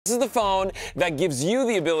This is the phone that gives you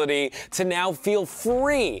the ability to now feel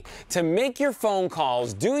free to make your phone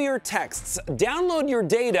calls, do your texts, download your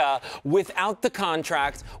data without the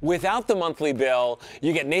contract, without the monthly bill.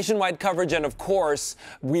 You get nationwide coverage, and of course,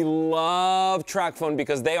 we love Tracfone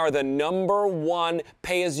because they are the #1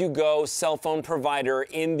 pay-as-you-go cell phone provider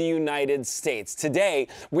in the United States. Today,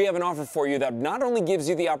 we have an offer for you that not only gives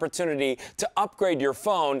you the opportunity to upgrade your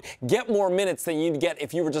phone, get more minutes than you'd get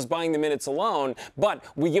if you were just buying the minutes alone, but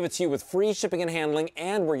we give it to you with free shipping and handling,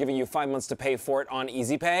 and we're giving you 5 months to pay for it on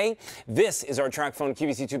Easy Pay. This is our Tracfone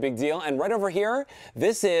QVC 2 Big Deal, and right over here,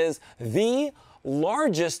 this is the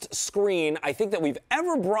largest screen I think that we've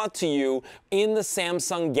ever brought to you in the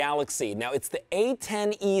Samsung Galaxy. Now, it's the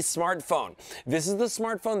A10e smartphone. This is the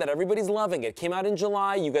smartphone that everybody's loving. It came out in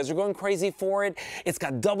July. You guys are going crazy for it. It's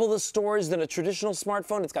got double the storage than a traditional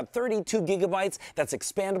smartphone. It's got 32 gigabytes. That's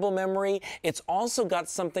expandable memory. It's also got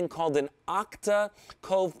something called an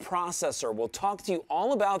octa-core processor. We'll talk to you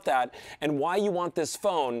all about that and why you want this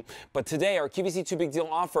phone. But today, our QVC 2 Big Deal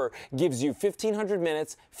offer gives you 1,500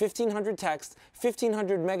 minutes, 1,500 texts,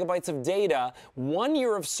 1,500 megabytes of data, 1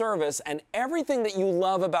 year of service, and everything that you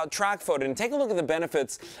love about Tracfone. And take a look at the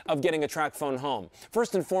benefits of getting a Tracfone home.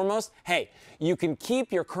 First and foremost, hey, you can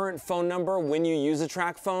keep your current phone number when you use a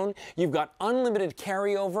Tracfone. You've got unlimited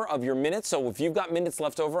carryover of your minutes, so if you've got minutes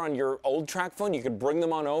left over on your old Tracfone, you can bring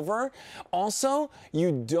them on over. Also,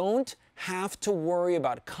 you don't have to worry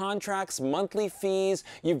about contracts, monthly fees.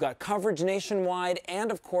 You've got coverage nationwide,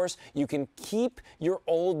 and of course, you can keep your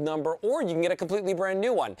old number, or you can get a completely brand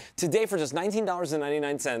new one. Today, for just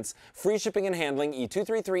 $19.99, free shipping and handling,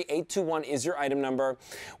 E233821 is your item number.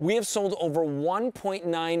 We have sold over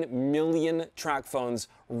 1.9 million Tracfones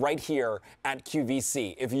right here at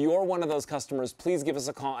QVC. If you're one of those customers, please give us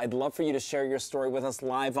a call. I'd love for you to share your story with us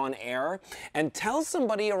live on air, and tell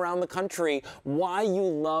somebody around the country why you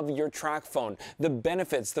love your Tracfone, the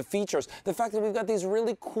benefits, the features, the fact that we've got these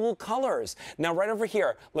really cool colors. Now, right over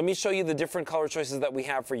here, let me show you the different color choices that we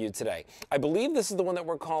have for you today. I believe this is the one that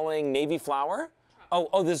we're calling Navy Flower.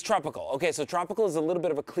 Oh, this is tropical. Okay, so tropical is a little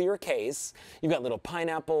bit of a clear case. You've got little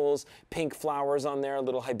pineapples, pink flowers on there, a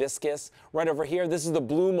little hibiscus. Right over here, this is the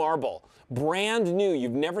blue marble. Brand new,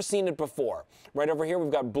 you've never seen it before. Right over here, we've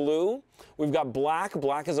got blue. We've got black.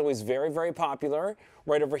 Black is always very, very popular.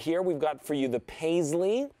 Right over here, we've got for you the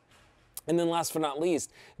paisley. And then last but not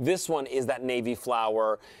least, this one is that navy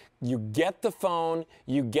flower. You get the phone,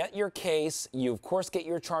 you get your case, you of course get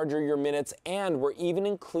your charger, your minutes, and we're even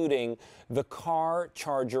including the car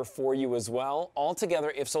charger for you as well.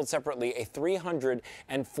 Altogether, if sold separately, a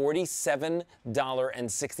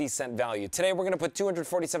 $347.60 value. Today, we're gonna put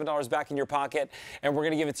 $247 back in your pocket, and we're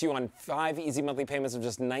gonna give it to you on 5 easy monthly payments of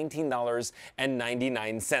just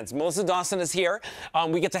 $19.99. Melissa Dawson is here.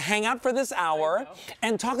 We get to hang out for this hour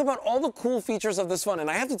and talk about all the cool features of this phone.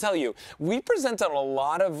 And I have to tell you, we presented a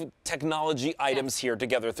lot of technology items here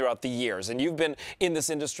together throughout the years, and you've been in this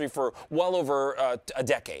industry for well over a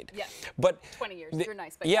decade. Yes. But 20 years. You're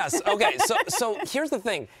nice. But yes. Okay. So here's the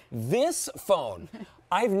thing. This phone,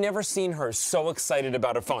 I've never seen her so excited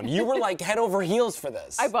about a phone. You were like head over heels for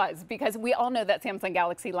this. I was, because we all know that Samsung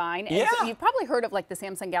Galaxy line. And yeah. You've probably heard of like the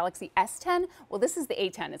Samsung Galaxy S10. Well, this is the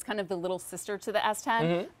A10. It's kind of the little sister to the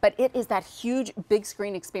S10, but it is that huge big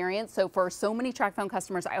screen experience. So for so many Tracfone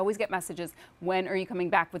customers, I always get messages, when are you coming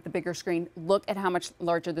back with the bigger screen? Look at how much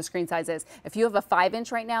larger the screen size is. If you have a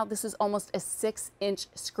 5-inch right now, this is almost a 6-inch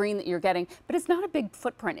screen that you're getting, but it's not a big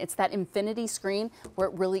footprint. It's that infinity screen where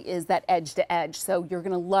it really is that edge to edge. So you're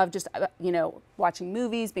going to love just, watching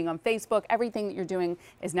movies, being on Facebook. Everything that you're doing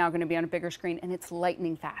is now going to be on a bigger screen, and it's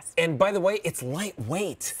lightning fast. And by the way, it's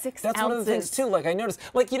lightweight. 6 That's ounces. one of the things too. Like I noticed,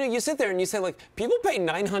 like you sit there and you say, like, people pay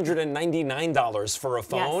 $999 for a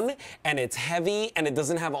phone, yes, and it's heavy and it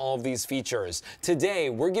doesn't have all of these features. Today,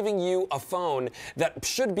 we're giving you a phone that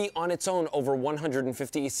should be on its own over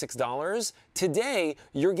 $156. Today,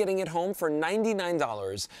 you're getting it home for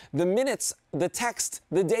 $99. The minutes, the text,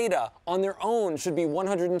 the data on their own should be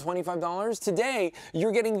 $125. Today,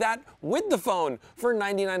 you're getting that with the phone for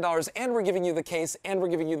 $99, and we're giving you the case, and we're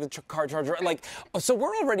giving you the car charger. Like, so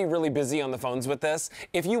we're already really busy on the phones with this.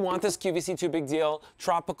 If you want this QVC 2 Big Deal,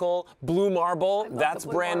 tropical, blue marble, that's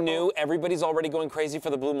brand new. Everybody's already going crazy for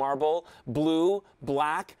the blue marble. Blue,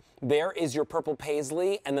 black. There is your purple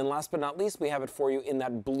paisley, and then last but not least, we have it for you in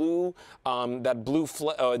that blue,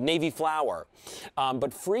 navy flower.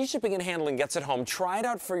 But free shipping and handling gets it home. Try it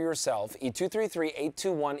out for yourself.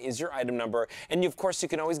 E233821 is your item number, and of course, you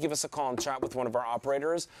can always give us a call and chat with one of our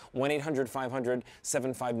operators.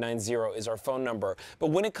 1-800-500-7590 is our phone number.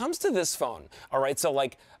 But when it comes to this phone, all right, so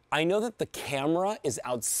like, I know that the camera is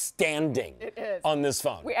outstanding on this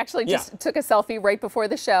phone. We actually just took a selfie right before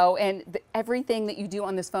the show, and everything that you do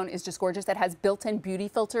on this phone is just gorgeous. It has built-in beauty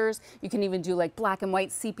filters. You can even do like black and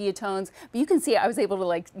white sepia tones, but you can see I was able to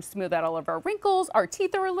like smooth out all of our wrinkles. Our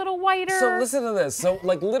teeth are a little whiter. So listen to this. So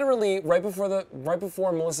like literally right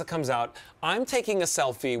before Melissa comes out, I'm taking a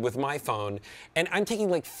selfie with my phone, and I'm taking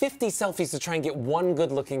like 50 selfies to try and get one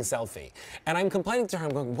good-looking selfie. And I'm complaining to her.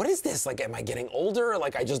 I'm going, what is this? Like, am I getting older?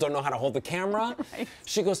 Like, I just don't know how to hold the camera. Right.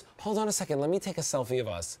 She goes, hold on a second. Let me take a selfie of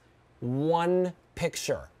us. One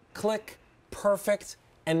picture. Click. Perfect.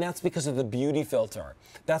 And that's because of the beauty filter.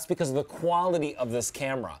 That's because of the quality of this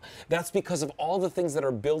camera. That's because of all the things that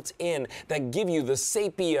are built in that give you the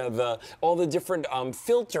sepia, all the different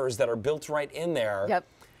filters that are built right in there. Yep.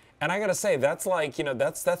 And I gotta say, that's like, you know,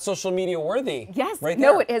 that's social media worthy. Yes, right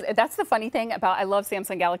there. no, it is. That's the funny thing about, I love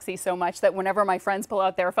Samsung Galaxy so much that whenever my friends pull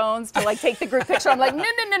out their phones to like take the group picture, I'm like, no,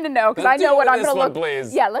 because I know what I'm gonna look.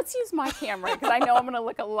 Please. Yeah, let's use my camera because I know I'm gonna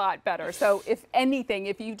look a lot better. So if anything,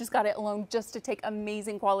 if you just got it alone just to take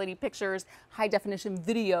amazing quality pictures, high definition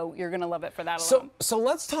video, you're gonna love it for that alone. So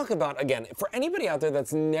let's talk about, again, for anybody out there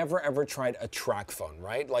that's never ever tried a Tracfone,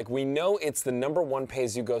 right? Like we know it's the #1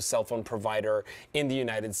 pay-as-you-go cell phone provider in the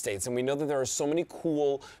United States, and we know that there are so many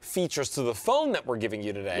cool features to the phone that we're giving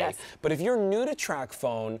you today. Yes. But if you're new to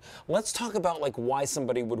Tracfone, let's talk about like why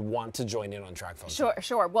somebody would want to join in on Tracfone.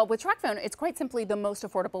 Sure. Well, with Tracfone, it's quite simply the most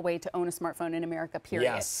affordable way to own a smartphone in America, period.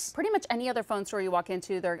 Yes. Pretty much any other phone store you walk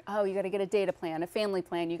into, they're, oh, you got to get a data plan, a family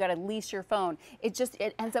plan, you got to lease your phone. It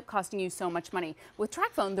ends up costing you so much money. With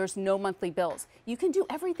Tracfone, there's no monthly bills. You can do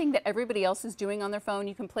everything that everybody else is doing on their phone.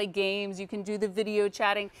 You can play games, you can do the video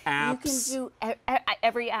chatting. Apps. You can do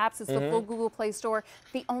every apps. It's the full Google Play Store.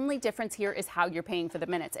 The only difference here is how you're paying for the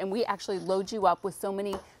minutes. And we actually load you up with so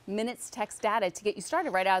many minutes text data to get you started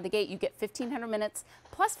right out of the gate. You get 1,500 minutes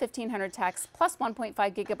plus 1,500 texts plus 1.5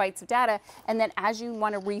 gigabytes of data. And then as you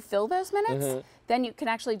want to refill those minutes, then you can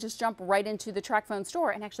actually just jump right into the Tracfone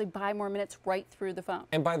store and actually buy more minutes right through the phone.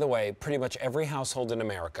 And by the way, pretty much every household in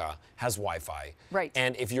America has Wi-Fi. Right.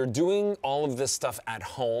 And if you're doing all of this stuff at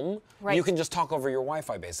home, right, you can just talk over your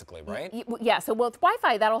Wi-Fi basically, right? Yeah, so with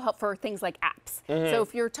Wi-Fi, that'll help for things like apps. So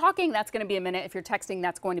if you're talking, that's going to be a minute. If you're texting,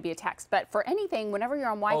 that's going to be a text. But for anything, whenever you're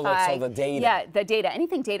on Wi-Fi, so the data. Yeah, the data,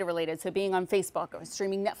 anything data related. So being on Facebook or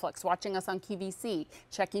streaming Netflix, watching us on QVC,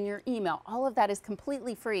 checking your email, all of that is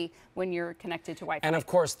completely free when you're connected to Wi-Fi. And of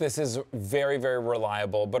course, this is very, very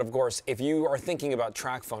reliable. But of course, if you are thinking about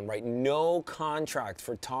Tracfone, right, no contract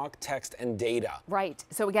for talk, text, and data. Right.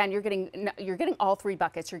 So again, you're getting all three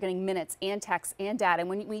buckets. You're getting minutes and text and data. And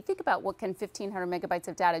when you think about what can 1,500 megabytes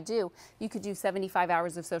of data do, you could do 75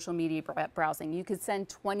 hours of social media browsing. You could send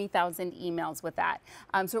 20,000 emails with that.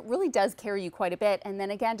 So it really does carry you quite a bit. And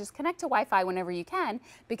then again, just connect to Wi-Fi whenever you can,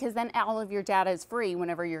 because then all of your data is free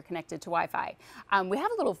whenever you're connected to Wi-Fi. We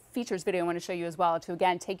have a little features video I want to show you as well to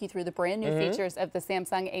again take you through the brand new features of the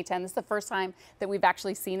Samsung A10. This is the first time that we've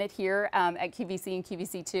actually seen it here at QVC and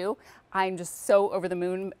QVC2. I'm just so over the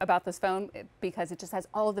moon about this phone because it just has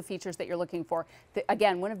all of the features that you're looking for.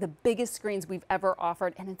 Again, one of the biggest screens we've ever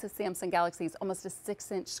offered, and it's a Samsung Galaxy. It's almost a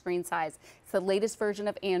 6-inch screen size. It's the latest version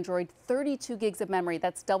of Android, 32 gigs of memory.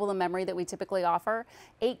 That's double the memory that we typically offer.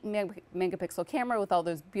 8 megapixel camera with all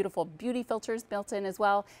those beautiful beauty filters built in as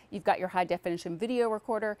well. You've got your high definition video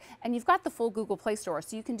recorder, and you've got the full Google Play Store,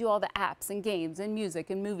 so you can do all the apps and games and music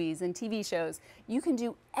and movies and TV shows. You can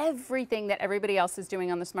do everything that everybody else is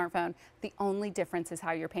doing on the smartphone. The only difference is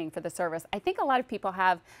how you're paying for the service. I think a lot of people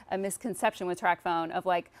have a misconception with Tracfone of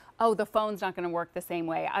like, oh, the phone's not going to work the same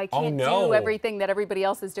way. I can't do everything that everybody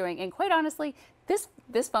else is doing. And quite honestly,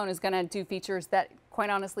 this phone is going to do features that, quite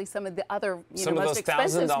honestly, some of the other most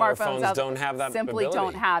expensive smartphones phones don't have that simply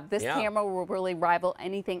ability. don't have. This camera will really rival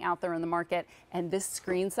anything out there in the market. And this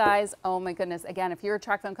screen size, oh my goodness. Again, if you're a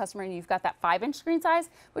Tracfone customer and you've got that 5-inch screen size,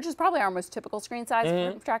 which is probably our most typical screen size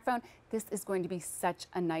for Tracfone, this is going to be such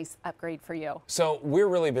a nice upgrade for you. So we're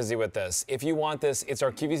really busy with this. If you want this, it's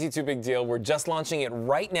our QVC2 Big Deal. We're just launching it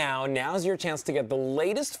right now. Now's your chance to get the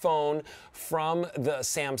latest phone from the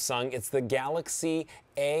Samsung. It's the Galaxy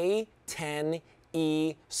A10e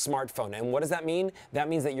smartphone. And what does that mean? That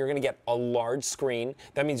means that you're going to get a large screen.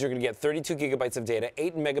 That means you're going to get 32 gigabytes of data,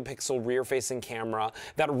 8 megapixel rear-facing camera,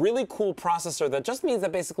 that really cool processor that just means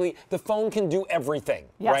that basically the phone can do everything,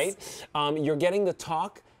 right? You're getting the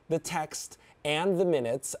talk, the text, and the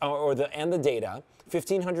minutes, and the data.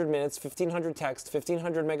 1,500 minutes, 1,500 text,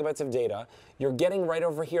 1,500 megabytes of data. You're getting right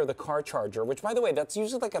over here the car charger, which, by the way, that's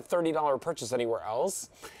usually like a $30 purchase anywhere else.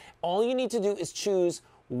 All you need to do is choose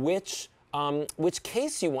which which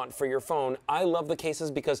case you want for your phone. I love the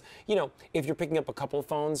cases because, you know, if you're picking up a couple of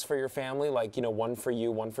phones for your family, like, you know, one for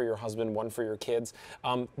you, one for your husband, one for your kids,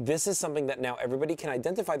 this is something that now everybody can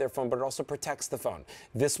identify their phone, but it also protects the phone.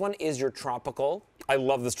 This one is your tropical. I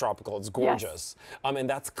love this tropical. It's gorgeous. Yes. And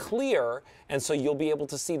that's clear, and so you'll be able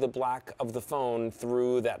to see the black of the phone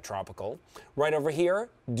through that tropical. Right over here,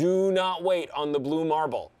 do not wait on the blue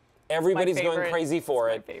marble. Everybody's going crazy for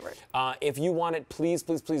it. My favorite. If you want it, please,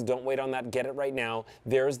 please, please don't wait on that. Get it right now.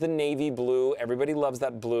 There's the navy blue. Everybody loves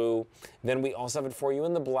that blue. Then we also have it for you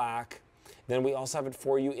in the black. Then we also have it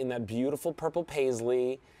for you in that beautiful purple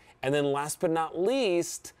paisley. And then last but not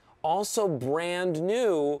least, also brand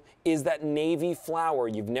new is that navy flower.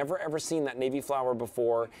 You've never ever seen that navy flower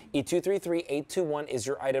before. E233821 is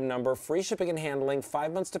your item number. Free shipping and handling,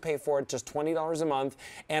 5 months to pay for it, just $20 a month.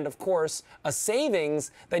 And of course, a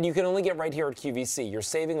savings that you can only get right here at QVC. You're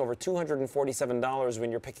saving over $247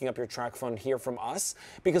 when you're picking up your Tracfone here from us,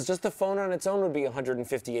 because just the phone on its own would be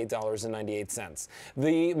 $158.98.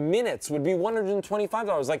 The minutes would be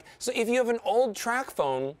 $125. Like, so if you have an old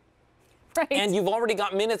Tracfone, right, and you've already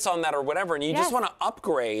got minutes on that or whatever, and you just want to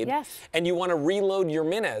upgrade, and you want to reload your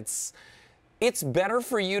minutes, it's better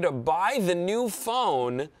for you to buy the new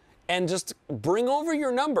phone and just bring over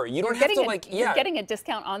your number. You don't have to You're getting a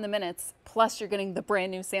discount on the minutes, plus you're getting the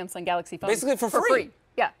brand new Samsung Galaxy phone. Basically for free.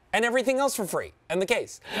 Yeah. And everything else for free, and the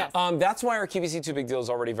case. Yes. That's why our QVC 2 Big Deal is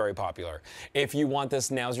already very popular. If you want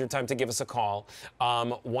this, now's your time to give us a call.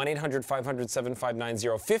 1-800-500-7590.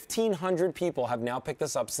 1,500 people have now picked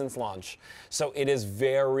this up since launch. So it is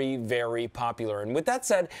very, very popular. And with that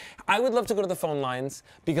said, I would love to go to the phone lines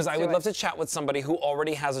because I would love to chat with somebody who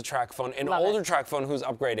already has a Tracfone, an older Tracfone who's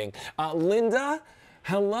upgrading. Linda,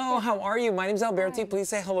 hello, how are you? My name's Alberti. Please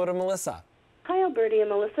say hello to Melissa. Hi, Alberti and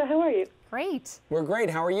Melissa. How are you? Great. We're great.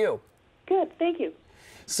 How are you? Good, thank you.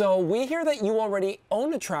 So we hear that you already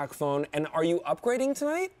own a Tracfone, and are you upgrading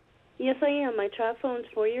tonight? Yes, I am. My Tracfone's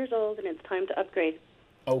 4 years old, and it's time to upgrade.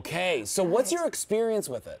 Okay. So what's your experience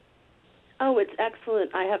with it? Oh, it's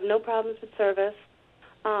excellent. I have no problems with service.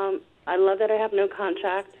 I love that I have no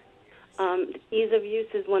contract. Ease of use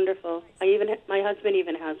is wonderful. My husband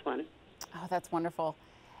even has one. Oh, that's wonderful.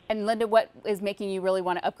 And Linda, what is making you really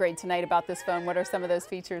want to upgrade tonight about this phone? What are some of those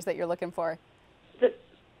features that you're looking for?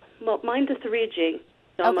 Well, mine's a 3G,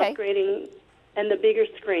 so I'm upgrading, and the bigger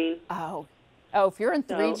screen. Oh, if you're in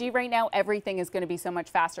 3G right now, everything is going to be so much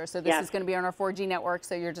faster. So this is going to be on our 4G network,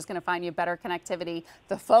 so you're just going to find you better connectivity.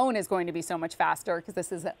 The phone is going to be so much faster because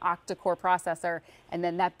this is an octa-core processor, and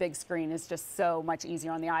then that big screen is just so much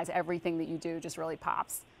easier on the eyes. Everything that you do just really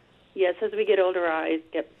pops. Yes, as we get older, our eyes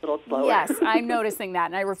get a little slower. Yes, I'm noticing that,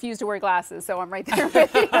 and I refuse to wear glasses, so I'm right there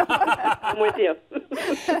with you. I'm with you.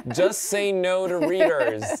 Just say no to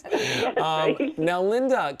readers. Yes, right. Now,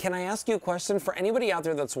 Linda, can I ask you a question? For anybody out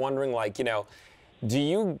there that's wondering, like, you know, do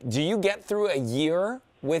you get through a year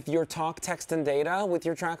with your talk, text, and data with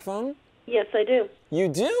your Tracfone? Yes, I do. You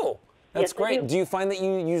do? That's great. I do. Do you find that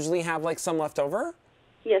you usually have, like, some left over?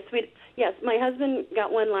 Yes, my husband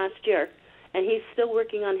got one last year. And he's still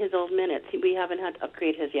working on his old minutes. We haven't had to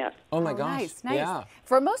upgrade his yet. Oh my gosh. Nice. Yeah.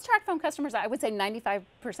 For most Tracfone customers, I would say 95%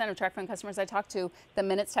 of Tracfone customers I talk to, the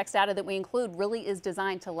minutes text data that we include really is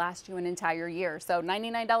designed to last you an entire year. So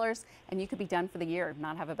 $99 and you could be done for the year,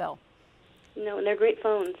 not have a bill. No, and they're great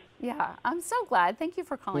phones. Yeah, I'm so glad. Thank you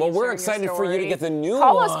for calling. Well, we're excited for you to get the new one.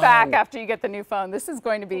 Call us back after you get the new phone. This is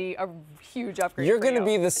going to be a huge upgrade. You're going to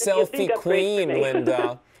be the selfie queen,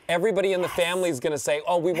 Linda. Everybody in the family is going to say,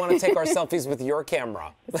 oh, we want to take our selfies with your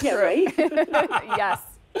camera. Yeah, right? Yes.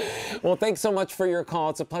 Well, thanks so much for your call.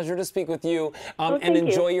 It's a pleasure to speak with you, and thank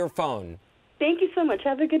enjoy you. your phone. Thank you so much.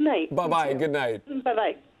 Have a good night. Bye-bye. Good night.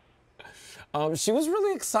 Bye-bye. She was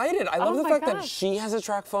really excited. I love the fact that she has a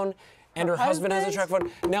Tracfone and her husband has a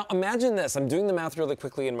Tracfone. Now, imagine this. I'm doing the math really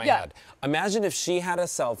quickly in my head. Imagine if she had a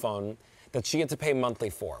cell phone that she had to pay monthly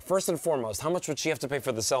for. First and foremost, how much would she have to pay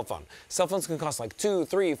for the cell phone? Cell phones can cost like $200,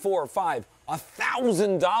 $300, $400,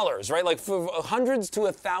 $500, $1,000, right? Like hundreds to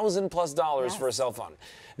 $1,000+ for a cell phone.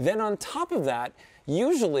 Then on top of that,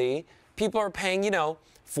 usually people are paying, you know,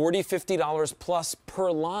 $40, $50 plus per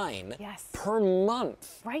line per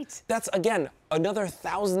month. Right. That's, again, another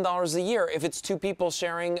 $1,000 a year if it's two people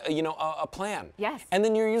sharing, you know, a plan. Yes. And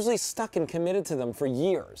then you're usually stuck and committed to them for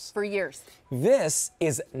years. For years. This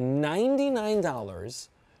is $99,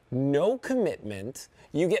 no commitment.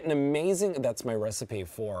 You get an amazing, that's my recipe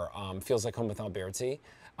for Feels Like Home with Alberti.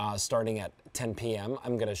 starting at 10 p.m.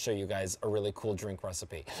 I'm going to show you guys a really cool drink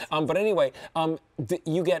recipe. But anyway,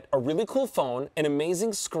 you get a really cool phone, an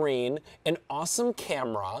amazing screen, an awesome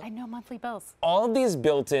camera. And no monthly bills. All of these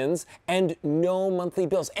built-ins and no monthly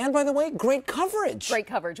bills. And by the way, great coverage. Great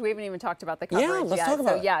coverage. We haven't even talked about the coverage yet. Yeah, let's talk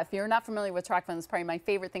about it. So yeah, if you're not familiar with Tracfone, it's probably my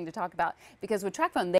favorite thing to talk about, because with Tracfone,